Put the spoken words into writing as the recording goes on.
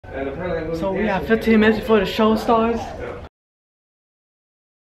So we have 15 minutes before the show starts.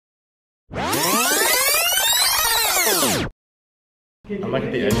 I'm like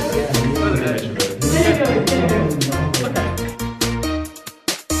at the edge of it.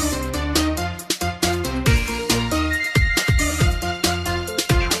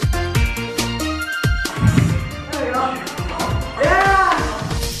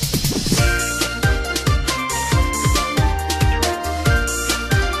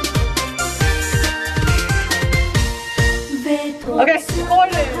 Okay,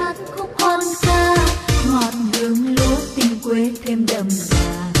 recording. Ngọt hương lúa tình quê thêm đậm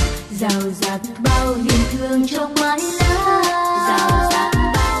đà, rào rạt bao niềm thương trong mái lá, rào rạt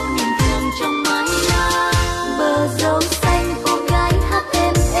bao niềm thương trong mái lá. Bờ dâu xanh cô gái hát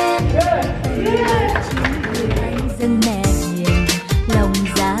êm êm, người anh dâng mẹ hiền, lòng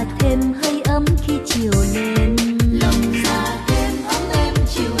dạ thêm hơi ấm khi chiều lên, lòng dạ thêm ấm êm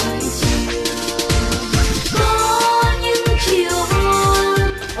chiều ơi chiều. Có những chiều hôn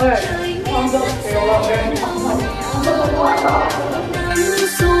trời nghiêng nắng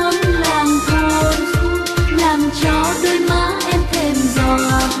xuống làng thôn, làm cho đôi má em thêm giòn,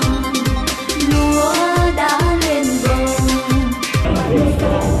 lúa đã lên bông.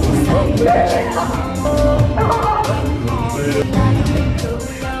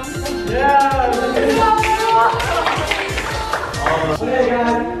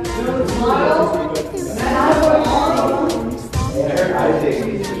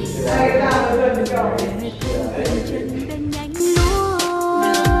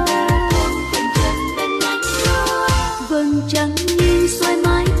 Vầng trăng nghiêng xoay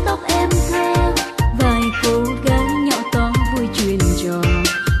mái tóc em thơ, vài cô gái nhỏ to vui chuyện trò,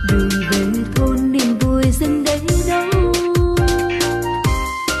 đường về thôn niềm vui dừng đây đâu.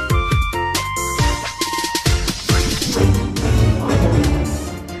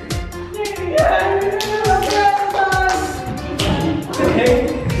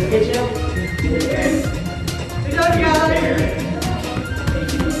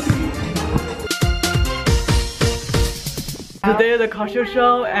 Today is the costume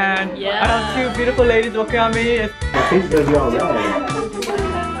show and I have two beautiful ladies working on me. Your face is gonna be all red.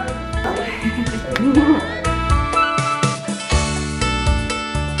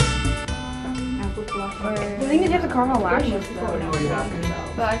 The thing is you have to carve on lashes though.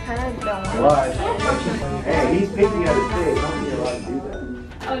 But I kind of don't want Why? Hey, he's picking at his face. I don't think you're allowed to do that.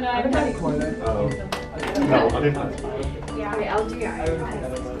 Oh no, I don't have Oh. No, other times. Yeah, okay, I'll do your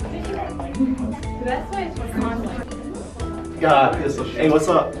The best way is for conflict. God, hey, what's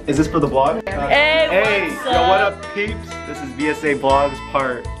up? Is this for the vlog? Hey, what's up? Yo, what up, peeps? This is VSA Vlogs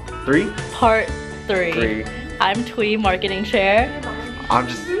Part 3? Part 3. I'm Twee, Marketing Chair. I'm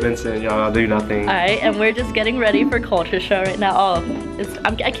just Vincent, y'all. I'll do nothing. Alright, and we're just getting ready for Culture Show right now. Oh,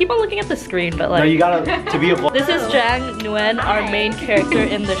 I keep on looking at the screen, but like... No, you gotta, to be a vlog. This is Jang Nguyen, our main character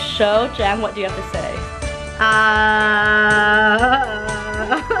in the show. Jang, what do you have to say?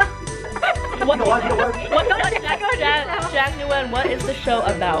 What? No, Jang Nguyen, what is the show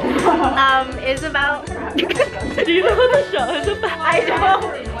about? It's about... Do you know what the show is about? I don't.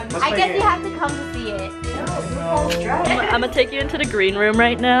 I guess you have to come to see it. I'm gonna take you into the green room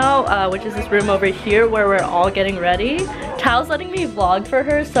right now, which is this room over here where we're all getting ready. Tal's letting me vlog for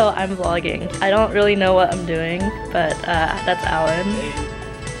her, so I'm vlogging. I don't really know what I'm doing, but that's Alan.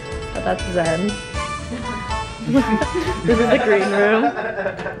 But that's Zen. This is the green room.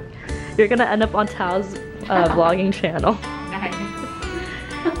 You're gonna end up on Tal's vlogging channel. Nice.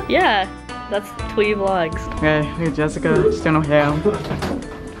 Yeah, that's Twee Vlogs. Okay, look at Jessica, she's doing her hair.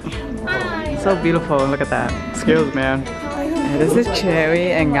 So beautiful, look at that. Skills, man. Hey, this is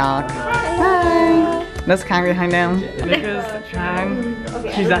Cherry and Ngok. Hi! That's Kang behind them. Because Chang,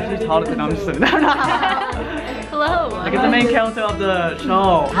 she's actually taller than I'm sitting down. Hello! Look at the main character of the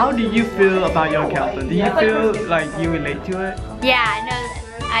show. How do you feel about your character? Do you feel like you relate to it? Yeah, no,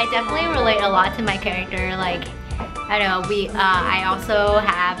 I definitely relate a lot to my character. Like, I don't know, I also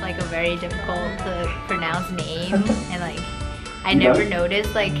have like a very difficult to pronounce name, and like, I never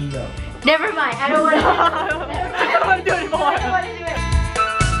noticed, like, never mind, I don't want to I don't want to do it anymore. I don't want to do it.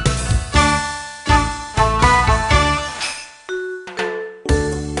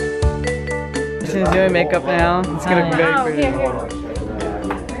 She's doing makeup now. It's gonna be very pretty.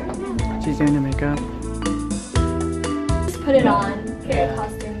 She's doing the makeup. Just put it on. Get your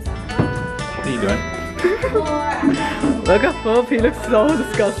costumes on. What are you doing? Look at Phoebe, he looks so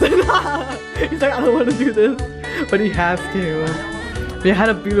disgusted. He's like, I don't want to do this. But he has to. We had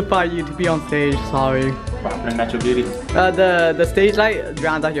to beautify you to be on stage, sorry. Your natural beauty. The stage light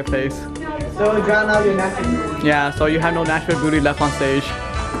drowns out your face. So it drowned out your natural beauty? Yeah, so you have no natural beauty left on stage.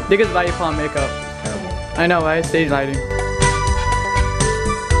 Biggest value for makeup. I know, right? Stage lighting.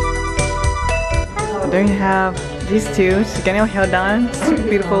 Then you have these two. She's getting her hair done. Super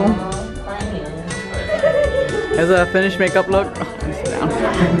beautiful. Here's a finished makeup look. Sit down.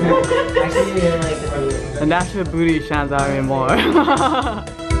 The natural booty shines out even more.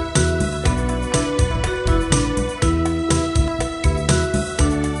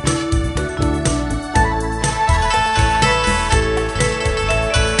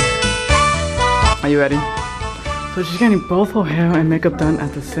 Are you ready? So she's getting both her hair and makeup done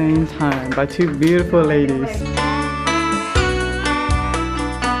at the same time by two beautiful ladies.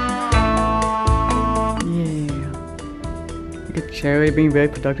 Look at Cherry being very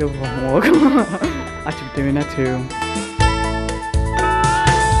productive with her homework. I should be doing that too.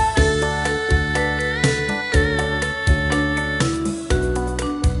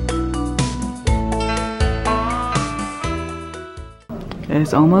 Okay,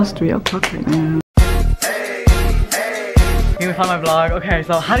 it's almost 3 o'clock right now. You can find my vlog. Okay,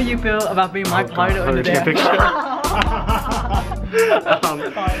 so how do you feel about being my partner in the dance?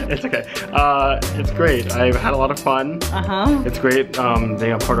 It's okay. It's great. I've had a lot of fun. It's great.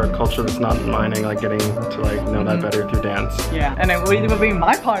 Being a part of our culture that's not mining, like getting to like know that better through dance. Yeah. And then what do you think about being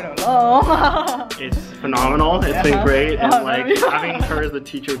my partner? Oh. It's phenomenal. It's been great, and like having her as the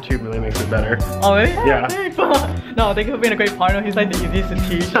teacher too really makes it better. Oh really? Yeah. No, thank you for being a great partner. He's like the easiest to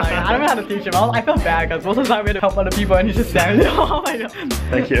teach. Like, I don't know how to teach him. I feel bad because most of the time we had to help other people and he's just standing there. Oh my god.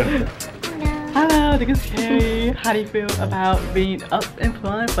 Thank you. Hello, this is Carrie. How do you feel about being up in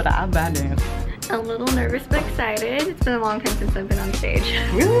front for the bad dance? A little nervous but excited. It's been a long time since I've been on stage.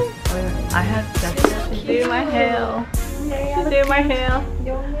 Really? I had to do my hair. Do my hair.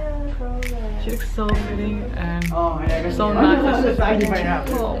 She looks so pretty and so nice.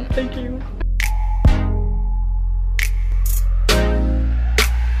 Oh, thank you.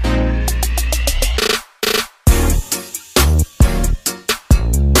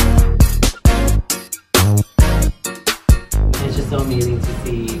 It's just so amazing to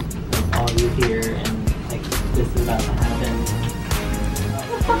see all of you here and like this is about to happen.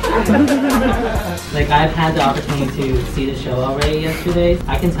 Like I've had the opportunity to see the show already yesterday.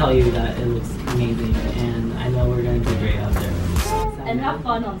 I can tell you that it looks amazing and I know we're going to do great out there. And have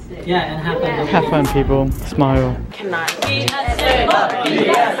fun on stage. Yeah, and have fun. Have fun, people. Smile. Cannot. VSA love,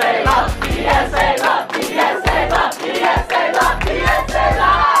 VSA love, VSA love, VSA love, VSA love, VSA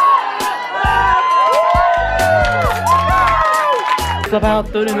love. It's about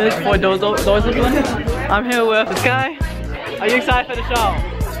 30 minutes before doors open. I'm here with this guy. Are you excited for the show?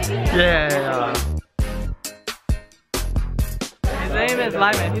 Yeah. His name is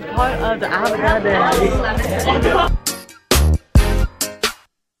Lyman. He's part of the Alabama.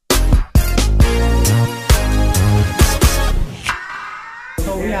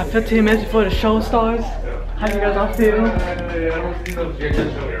 So we have 15 minutes before the show starts. How do you guys all feel?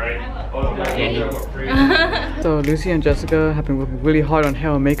 So Lucy and Jessica have been working really hard on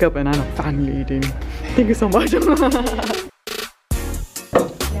hair and makeup and I'm finally eating. Thank you so much.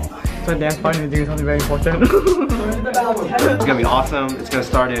 So dance partner is doing something very important. It's gonna be awesome. It's gonna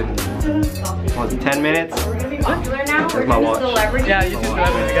start in 10 minutes. There's my watch. Yeah, you should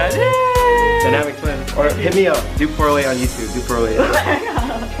celebrity guys. Dynamic Twins. Or hit me up. Duke 408 on YouTube. Duke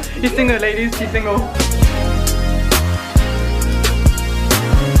 408. He's single, ladies. He's single.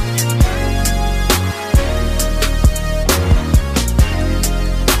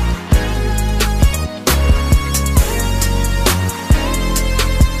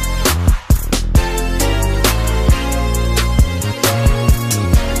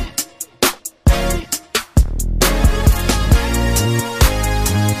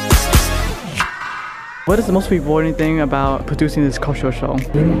 What is the most rewarding thing about producing this cultural show? I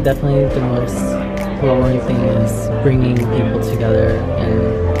think definitely the most rewarding thing is bringing people together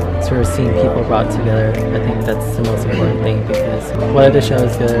and sort of seeing people brought together. I think that's the most important thing because whether the show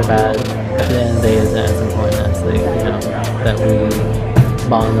is good or bad, at the end of the day isn't as important as like, you know, that we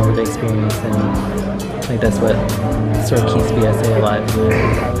bond over the experience, and I think that's what sort of keeps VSA alive.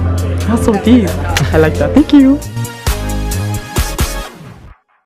 That's so deep. I like that. Thank you.